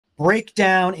break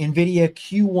down NVIDIA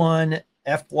Q1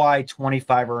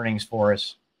 FY25 earnings for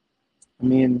us. I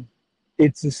mean,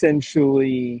 it's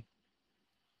essentially,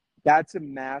 that's a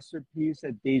masterpiece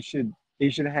that they should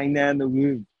hang that in the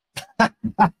Louvre.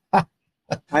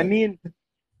 I mean,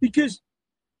 because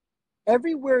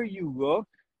everywhere you look,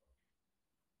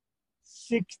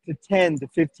 6 to 10 to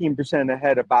 15%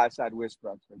 ahead of buy side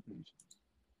whisper expectations.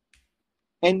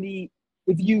 And if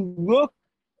you look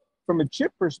from a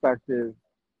chip perspective,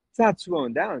 it's not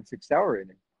slowing down, it's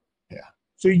accelerating. Yeah.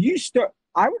 So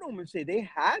I would almost say they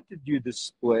had to do the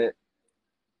split.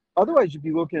 Otherwise, you'd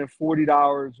be looking at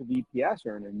 $40 of EPS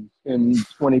earnings in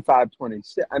 25,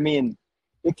 26. I mean,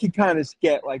 it could kind of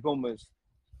get like almost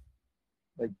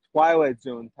like Twilight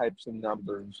Zone types of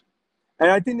numbers. And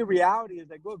I think the reality is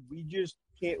like, look, we just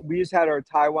had our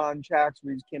Taiwan checks.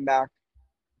 We just came back,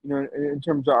 in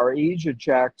terms of our Asia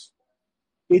checks.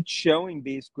 It's showing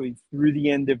basically through the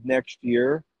end of next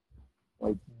year,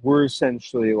 like we're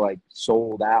essentially like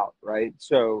sold out, right?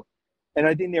 So, and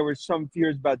I think there were some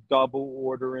fears about double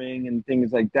ordering and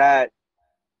things like that.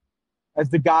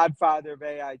 As the godfather of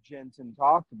AI, Jensen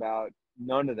talked about,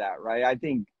 none of that, right? I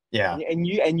think, yeah. And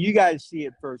you guys see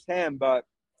it firsthand, but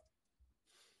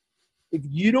if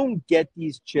you don't get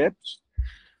these chips,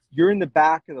 you're in the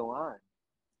back of the line.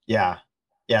 Yeah,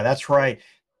 that's right.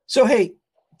 So, hey,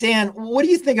 Dan, what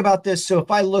do you think about this? So if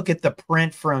I look at the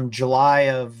print from July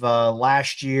of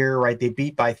last year, right, they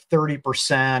beat by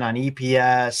 30% on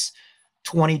EPS,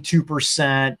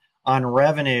 22% on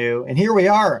revenue. And here we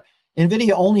are.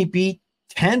 NVIDIA only beat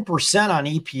 10% on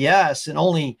EPS and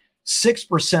only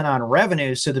 6% on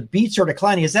revenue. So the beats are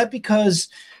declining. Is that because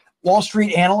Wall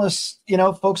Street analysts,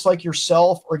 folks like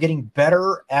yourself, are getting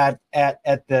better at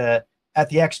the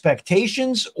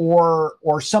expectations,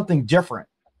 or something different?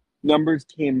 Numbers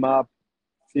came up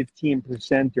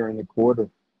 15% during the quarter.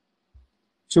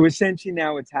 So essentially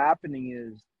now what's happening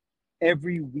is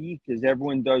every week as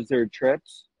everyone does their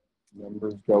trips,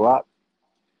 numbers go up.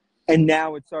 And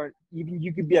now even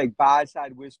you could be like buy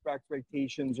side whisper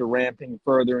expectations are ramping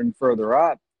further and further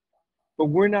up, but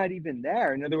we're not even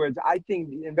there. In other words, I think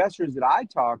the investors that I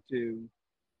talk to,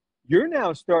 you're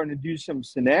now starting to do some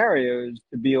scenarios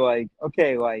to be like,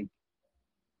 okay, like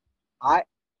I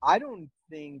don't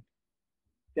think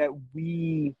that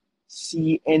we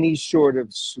see any sort of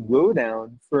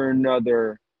slowdown for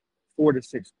another 4 to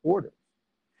 6 quarters.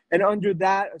 And under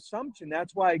that assumption,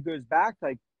 that's why it goes back,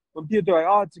 like when people are like,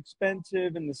 oh, it's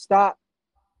expensive and the stock.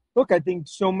 Look, I think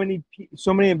so many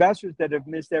investors that have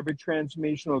missed every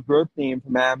transformational growth theme,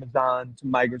 from Amazon to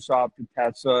Microsoft to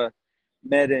Tesla,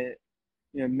 Meta,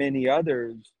 many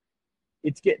others,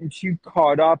 it's getting too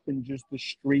caught up in just the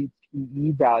straight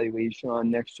PE valuation on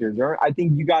next year's earnings. I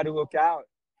think you got to look out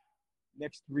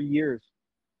next 3 years.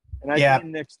 And I think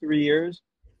in the next 3 years,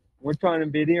 we're talking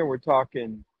NVIDIA, we're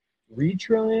talking $3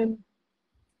 trillion,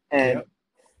 and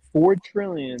 4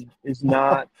 trillion is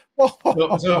not.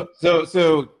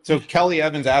 So Kelly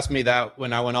Evans asked me that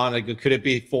when I went on, like, could it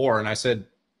be 4? And I said,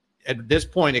 at this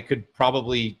point, it could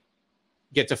probably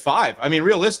get to 5. I mean,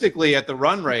 realistically, at the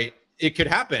run rate, it could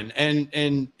happen. And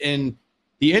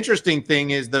the interesting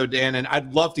thing is, though, Dan, and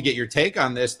I'd love to get your take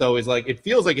on this, though, is like, it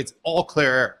feels like it's all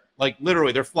clear air. Like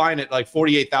literally, they're flying at like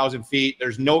 48,000 feet.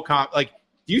 There's no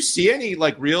do you see any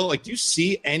do you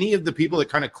see any of the people that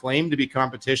kind of claim to be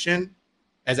competition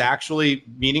as actually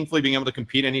meaningfully being able to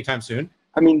compete anytime soon?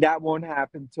 I mean, that won't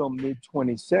happen until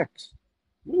mid-26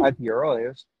 at the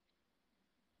earliest.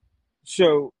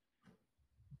 So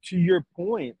to your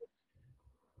point,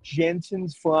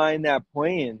 Jensen's flying that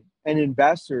plane, and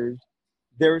investors,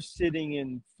 they're sitting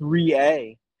in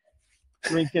 3A,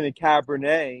 drinking a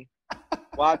Cabernet,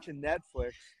 watching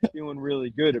Netflix, feeling really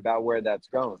good about where that's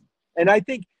going. And I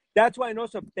think that's why, and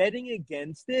also betting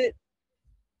against it,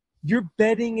 you're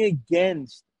betting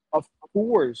against a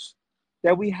force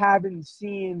that we haven't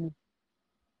seen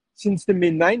since the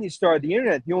mid-90s started the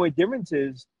internet. The only difference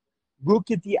is look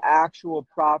at the actual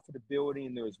profitability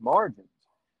in those margins.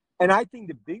 And I think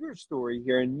the bigger story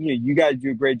here, and you guys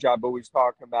do a great job always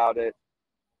talking about it,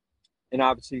 and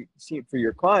obviously see it for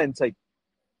your clients, like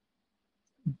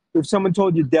if someone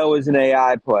told you Dell is an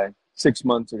AI play 6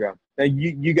 months ago, now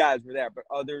you guys were there, but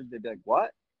others, they'd be like,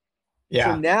 what?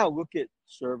 Yeah. So now look at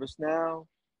ServiceNow,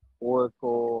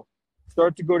 Oracle,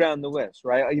 start to go down the list,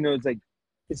 right? It's like,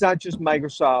 it's not just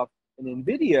Microsoft and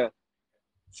NVIDIA.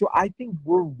 So I think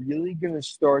we're really going to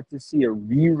start to see a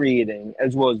re-rating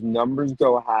as well as numbers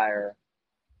go higher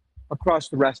across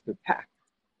the rest of tech.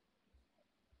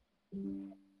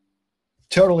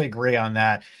 Totally agree on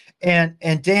that. And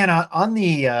Dan, on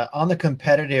the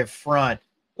competitive front,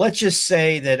 let's just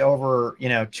say that over,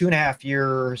 2.5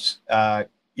 years,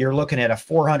 you're looking at a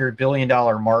 $400 billion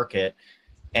market.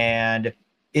 And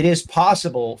it is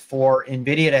possible for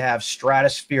NVIDIA to have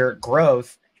stratospheric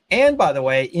growth. And by the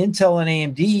way, Intel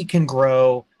and AMD can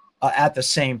grow at the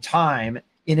same time,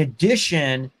 in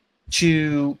addition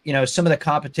to, some of the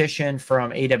competition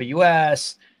from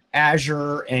AWS,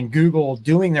 Azure, and Google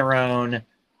doing their own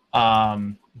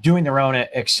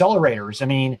accelerators. I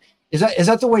mean, is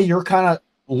that the way you're kind of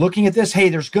looking at this? Hey,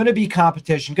 there's going to be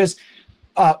competition because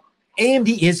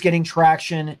AMD is getting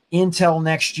traction. Intel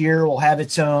next year will have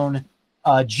its own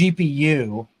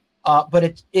GPU,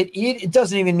 but it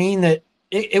doesn't even mean that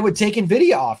it would take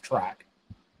NVIDIA off track.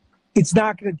 It's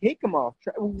not going to take them off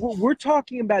track. We're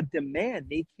talking about demand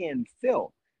they can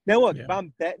fill. Now, look, if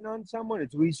I'm betting on someone,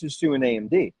 it's Lisa Su and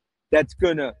AMD. That's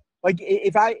going to, like,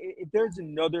 if there's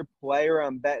another player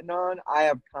I'm betting on, I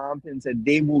have confidence that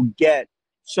they will get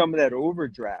some of that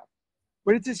overdraft.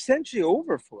 But it's essentially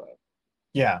overflow.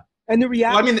 Yeah. And the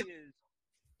reality is,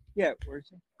 where's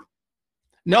it?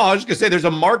 No, I was just going to say there's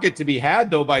a market to be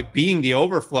had, though, by being the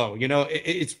overflow.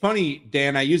 It's funny,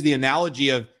 Dan, I use the analogy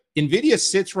of NVIDIA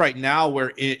sits right now where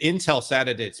Intel sat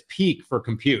at its peak for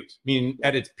compute. I mean,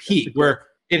 at its peak, where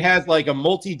it has like a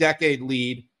multi-decade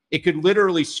lead. It could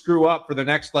literally screw up for the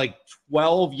next like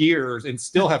 12 years and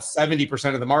still have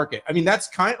 70% of the market. I mean, that's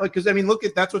kind of like, because I mean,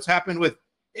 that's what's happened with,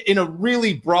 in a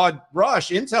really broad brush,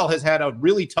 Intel has had a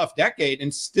really tough decade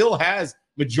and still has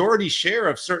majority share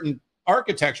of certain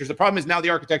architectures. The problem is now the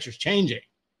architecture is changing.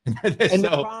 And the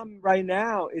problem right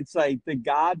now, it's like the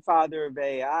godfather of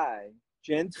AI,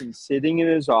 Jensen, sitting in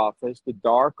his office, the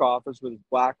dark office with his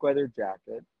black leather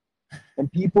jacket, and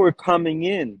people are coming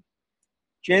in.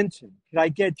 Jensen, can I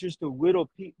get just a little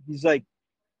piece? He's like,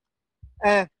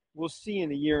 we'll see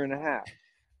in a year and a half.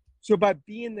 So by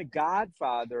being the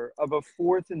godfather of a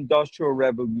fourth industrial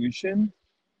revolution,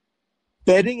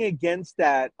 betting against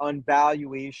that on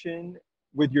valuation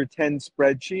with your 10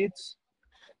 spreadsheets,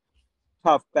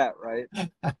 tough bet, right?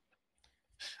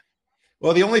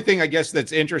 Well, the only thing I guess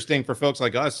that's interesting for folks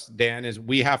like us, Dan, is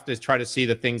we have to try to see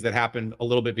the things that happen a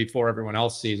little bit before everyone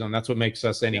else sees them. That's what makes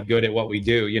us any good at what we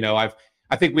do.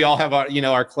 I think we all have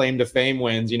our claim to fame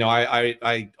wins.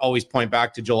 I always point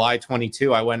back to July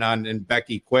 22. I went on and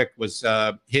Becky Quick was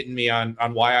hitting me on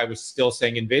why I was still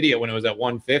saying NVIDIA when it was at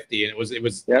 150 and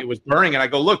it was burning. And I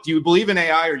go, look, do you believe in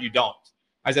AI or you don't?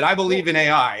 I said, I believe in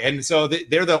AI. And so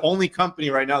they're the only company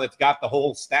right now that's got the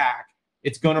whole stack.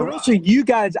 It's going to run. Also, you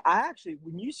guys,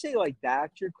 when you say like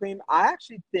that's your claim, I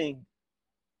actually think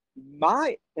in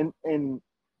my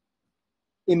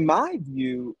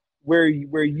view, where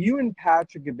you and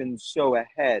Patrick have been so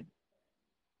ahead,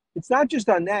 it's not just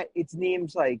on that. It's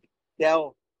names like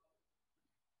Dell,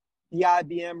 the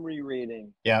IBM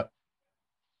re-rating. Yeah.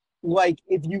 Like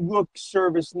if you look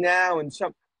ServiceNow and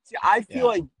I feel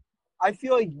like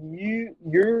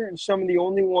you're some of the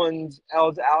only ones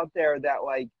else out there that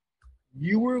like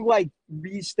you were like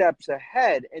 3 steps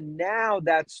ahead, and now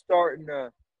that's starting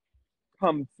to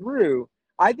come through.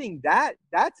 I think that's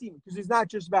even because it's not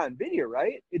just about NVIDIA,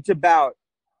 right? It's about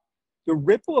the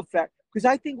ripple effect. Because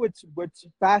I think what's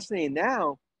fascinating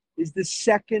now is the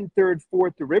second, third,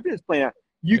 fourth derivatives playing out.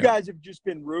 You guys have just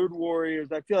been road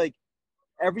warriors. I feel like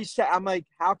I'm like,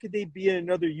 how could they be at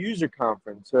another user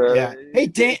conference? Hey,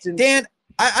 Dan,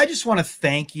 I just want to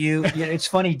thank you. It's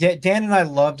funny, Dan and I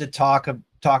love to talk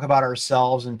about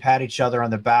ourselves and pat each other on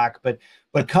the back, but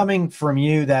coming from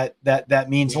you, that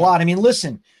means a lot. I mean,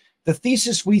 listen. The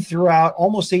thesis we threw out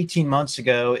almost 18 months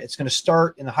ago, it's going to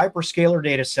start in the hyperscaler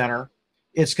data center.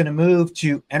 It's going to move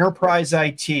to enterprise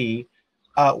IT,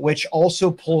 which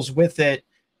also pulls with it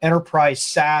enterprise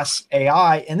SaaS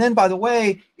AI. And then, by the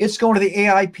way, it's going to the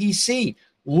AI PC.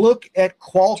 Look at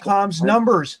Qualcomm's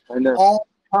numbers,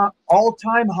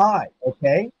 all-time high,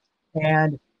 okay?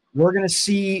 And we're going to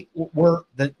see by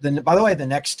the way, the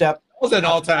next step. Was an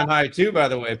all-time high too, by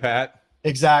the way, Pat.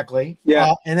 Exactly.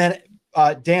 Yeah. And then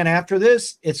Dan, after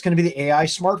this, it's going to be the AI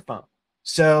smartphone.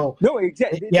 So no,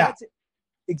 exactly. Yeah.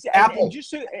 Apple. And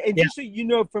just so you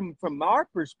know, from our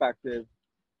perspective,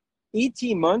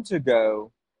 18 months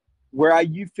ago, where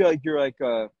you feel like you're like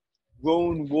a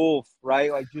lone wolf,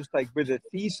 right? Like just like with a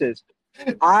thesis.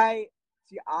 I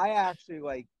actually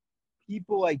like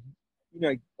people like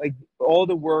like all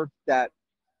the work that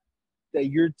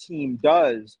your team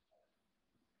does.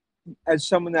 As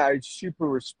someone that I super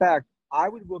respect, I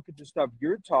would look at the stuff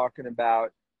you're talking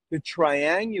about to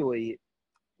triangulate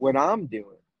what I'm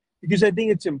doing, because I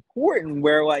think it's important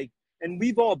where like, and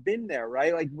we've all been there,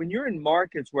 right? Like when you're in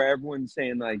markets where everyone's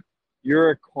saying like,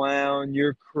 you're a clown,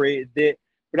 you're crazy,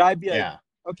 but I'd be like,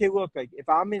 okay, look, like if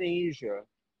I'm in Asia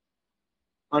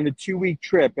on a 2-week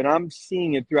trip, and I'm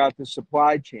seeing it throughout the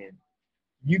supply chain,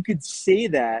 you could say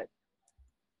that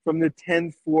from the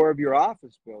 10th floor of your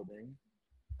office building.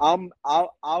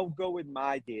 I'll go with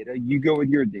my data. You go with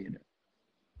your data.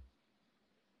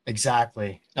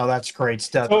 Exactly. No, that's great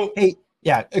stuff. So, hey,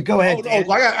 yeah, go ahead. Dan.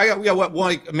 We got what,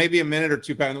 one, maybe a minute or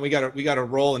two, Pat, and then we got to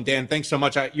roll. And Dan, thanks so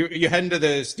much. You heading to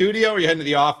the studio or you heading to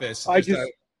the office? I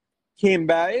just came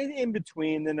back in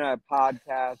between, then a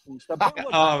podcast and stuff. But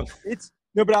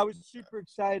look, but I was super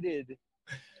excited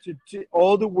to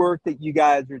all the work that you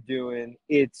guys are doing.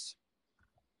 It's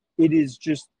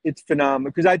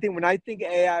phenomenal, because I think when I think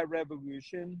AI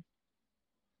revolution,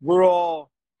 we're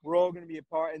all going to be a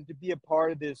part, and to be a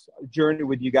part of this journey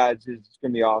with you guys is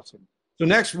going to be awesome. So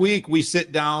next week we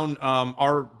sit down,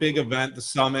 our big event, the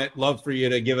summit. Love for you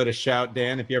to give it a shout,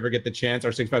 Dan, if you ever get the chance.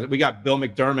 Our 6 we got Bill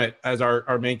McDermott as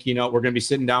our main keynote. We're going to be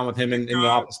sitting down with him in the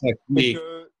office next week.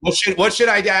 What should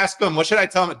I ask him? What should I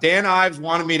tell him? Dan Ives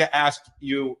wanted me to ask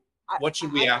you. What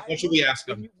should we ask? What should we ask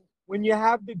him? When you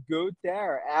have the GOAT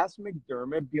there, ask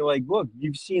McDermott. Be like, look,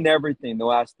 you've seen everything the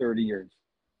last 30 years.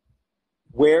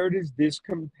 Where does this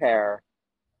compare?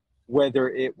 Whether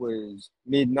it was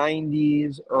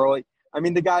mid-90s, early. I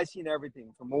mean, the guy's seen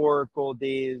everything from Oracle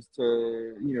days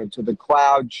to, to the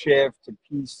cloud shift to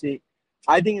PC.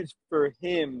 I think it's for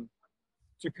him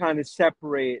to kind of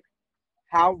separate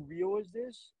how real is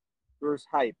this versus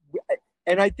hype.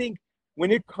 And I think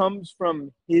when it comes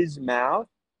from his mouth,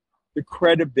 the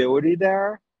credibility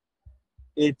there,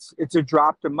 it's a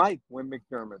drop to mic when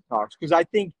McDermott talks. Because I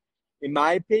think, in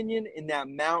my opinion, in that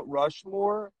Mount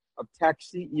Rushmore of tech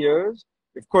CEOs,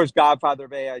 of course, godfather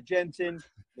of AI, Jensen,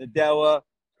 Nadella,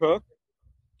 Cook,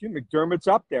 dude, McDermott's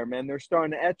up there, man. They're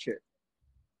starting to etch it.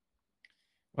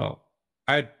 Well,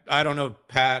 I don't know,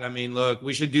 Pat. I mean, look,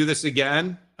 we should do this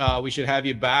again. We should have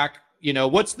you back.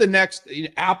 What's the next?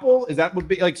 Apple? Is that would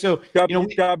be like so?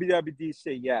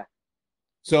 WWDC, yeah.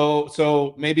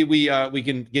 So maybe we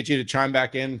can get you to chime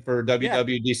back in for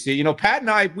WWDC. Yeah. Pat and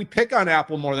I, we pick on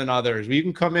Apple more than others. You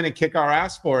can come in and kick our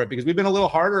ass for it because we've been a little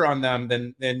harder on them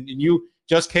than you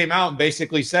just came out and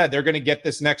basically said they're going to get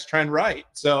this next trend right.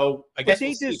 So I guess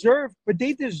they deserve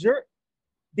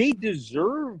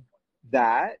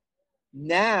that.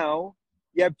 Now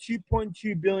you have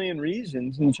 2.2 billion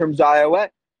reasons in terms of iOS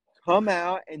come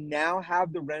out and now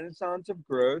have the renaissance of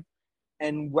growth.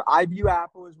 And I view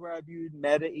Apple as where I viewed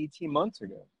Meta 18 months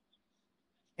ago.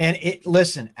 And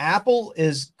listen, Apple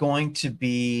is going to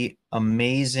be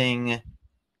amazing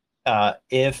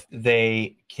if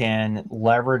they can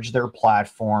leverage their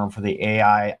platform for the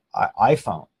AI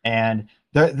iPhone. And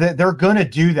they're going to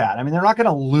do that. I mean, they're not going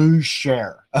to lose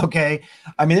share. Okay.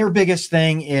 I mean, their biggest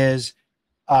thing is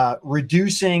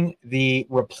reducing the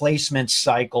replacement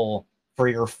cycle for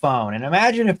your phone. And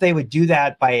imagine if they would do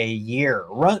that by a year.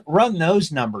 Run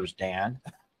those numbers, Dan.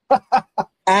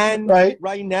 And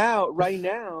right now,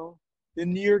 the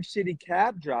New York City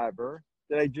cab driver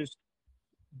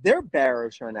they're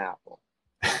bearish on Apple.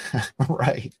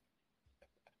 Right.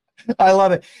 I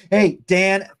love it. Hey,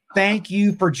 Dan, thank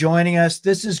you for joining us.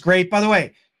 This is great. By the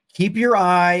way, keep your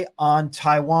eye on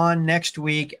Taiwan next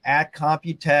week at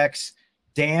Computex.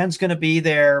 Dan's going to be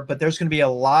there, but there's going to be a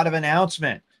lot of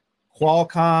announcement.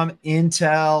 Qualcomm,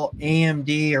 Intel,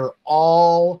 AMD are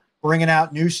all bringing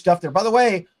out new stuff there. By the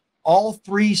way, all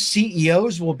three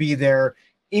CEOs will be there,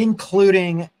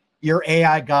 including your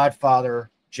AI godfather,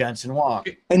 Jensen Huang.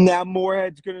 And now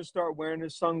Moorhead's going to start wearing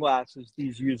his sunglasses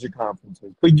these user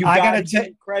conferences. But you got to give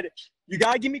me credit. You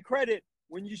got to give me credit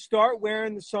when you start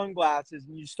wearing the sunglasses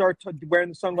and you start wearing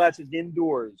the sunglasses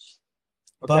indoors.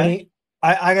 Okay? Buddy,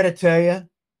 I got to tell you.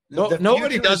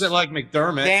 Nobody does it like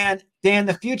McDermott. Dan,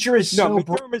 the future is so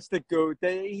bright. McDermott's the GOAT.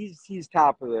 He's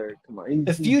top of there. Come on.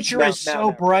 The future is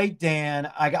so bright, Dan.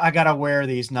 I got to wear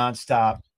these nonstop.